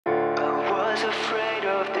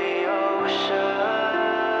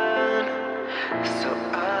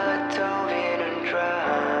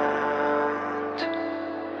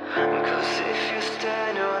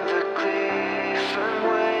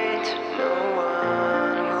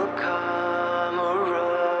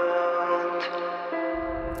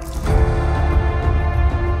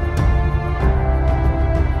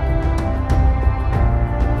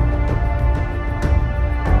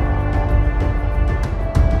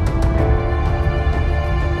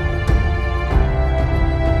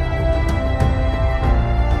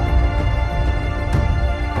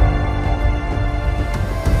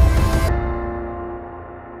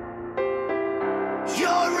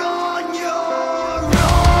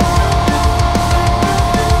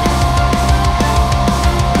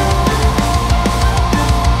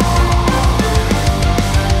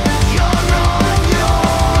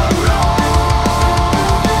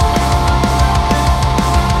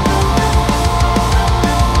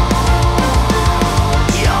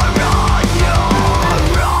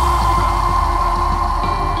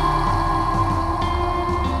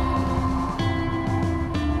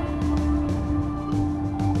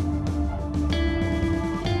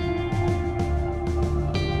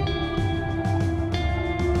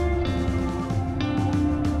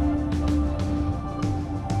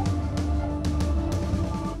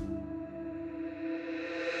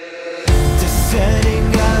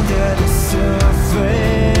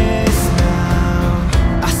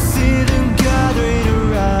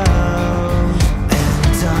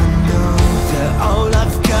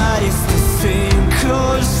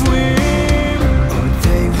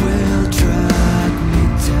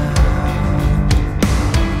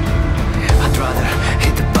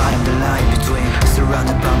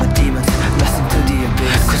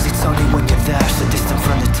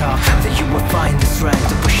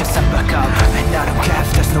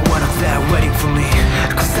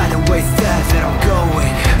way it's there that I'm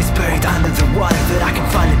going. It's buried under the water that I can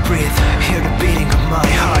finally breathe. Hear the beating of my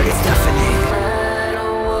heart, it's deafening. No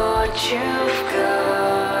matter what you've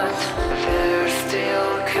got, they're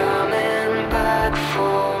still coming back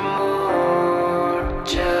for